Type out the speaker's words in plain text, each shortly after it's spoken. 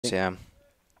Yeah.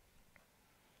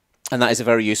 And that is a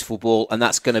very useful ball, and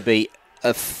that's going to be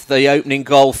the opening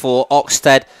goal for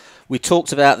Oxted. We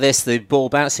talked about this, the ball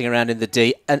bouncing around in the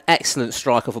D. An excellent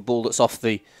strike of a ball that's off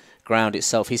the ground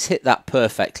itself. He's hit that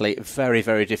perfectly. Very,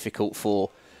 very difficult for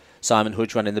Simon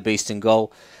Hudge running the Beeston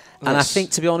goal. And I think,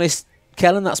 to be honest,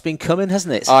 Kellen, that's been coming,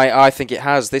 hasn't it? I think it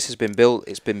has. This has been built.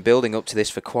 It's been building up to this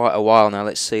for quite a while now.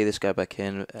 Let's see this go back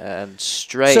in and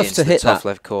straight into the top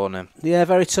left corner. Yeah,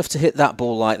 very tough to hit that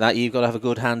ball like that. You've got to have a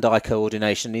good hand-eye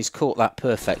coordination. He's caught that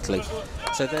perfectly.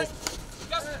 So there's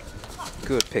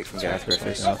good pick from Gareth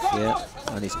Griffiths. Yeah,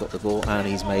 and he's got the ball and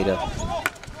he's made a.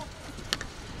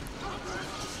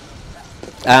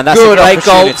 And that's good a great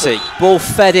opportunity. Goal. Ball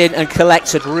fed in and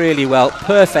collected really well.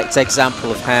 Perfect example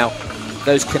of how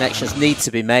those connections need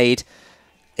to be made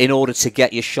in order to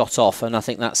get your shot off, and I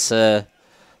think that's a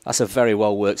very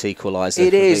well worked equaliser.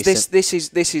 It is. This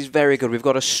is very good. We've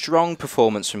got a strong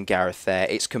performance from Gareth there.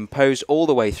 It's composed all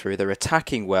the way through. They're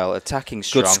attacking well, attacking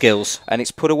strong. Good skills, and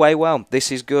it's put away well.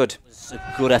 This is good. It's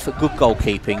a good effort, good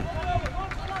goalkeeping.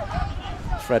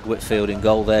 Fred Whitfield in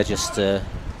goal there, just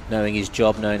knowing his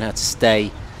job, knowing how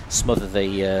to smother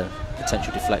the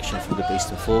potential deflection from the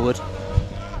Beeston forward.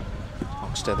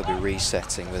 Oxted will be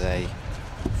resetting with a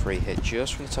free hit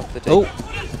just from the top of the D. Oh,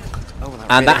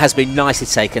 and that has been nicely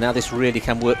taken. Now this really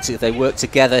can work. They work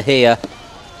together here,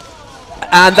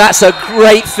 and that's a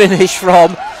great finish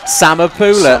from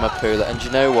Samapula. And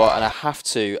you know what? And I have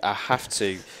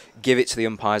to give it to the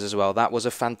umpires as well. That was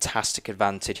a fantastic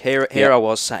advantage. Here I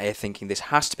was sat here thinking this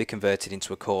has to be converted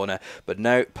into a corner, but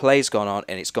no, play's gone on,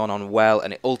 and it's gone on well,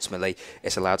 and ultimately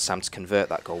it's allowed Sam to convert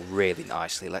that goal really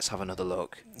nicely. Let's have another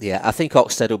look. Yeah, I think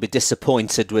Oxted will be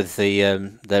disappointed with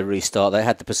their restart. They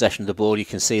had the possession of the ball. You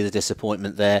can see the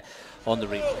disappointment there on the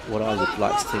what I would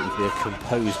like to think would be a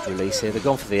composed release here. They've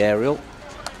gone for the aerial,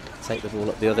 take the ball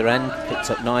up the other end,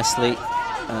 picked up nicely,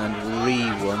 and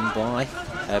re-won by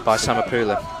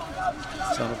Samapula.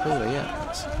 Samapula,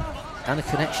 yeah. And a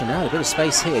connection now, a bit of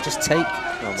space here. Just take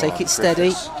it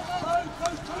steady.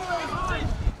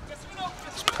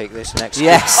 Let's pick this next.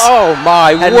 Yes. Oh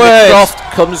my Henry word! Croft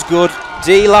comes good.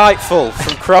 Delightful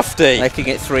from Crofty. Making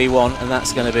it 3-1, and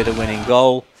that's going to be the winning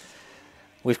goal.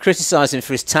 We've criticised him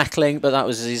for his tackling, but that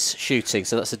was his shooting,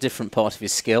 so that's a different part of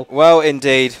his skill. Well,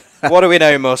 indeed. What do we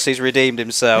know, Muss? He's redeemed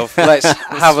himself. Let's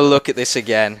have a look at this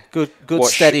again. Good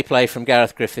steady play from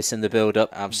Gareth Griffiths in the build-up.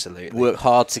 Absolutely. Worked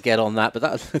hard to get on that, but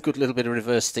that was a good little bit of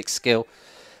reverse stick skill.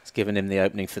 It's given him the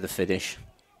opening for the finish.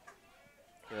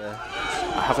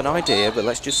 I have an idea, but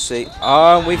let's just see.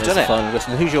 Oh, we've done it.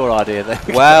 Who's your idea then?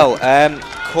 Well,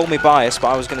 call me biased, but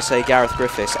I was going to say Gareth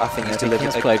Griffiths. I think he's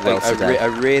delivered a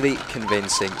really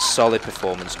convincing, solid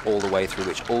performance all the way through,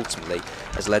 which ultimately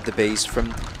has led the Bees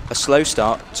from a slow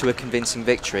start to a convincing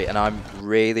victory, and I'm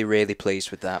really, really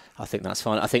pleased with that. I think that's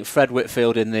fine. I think Fred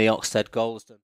Whitfield in the Oxted goals.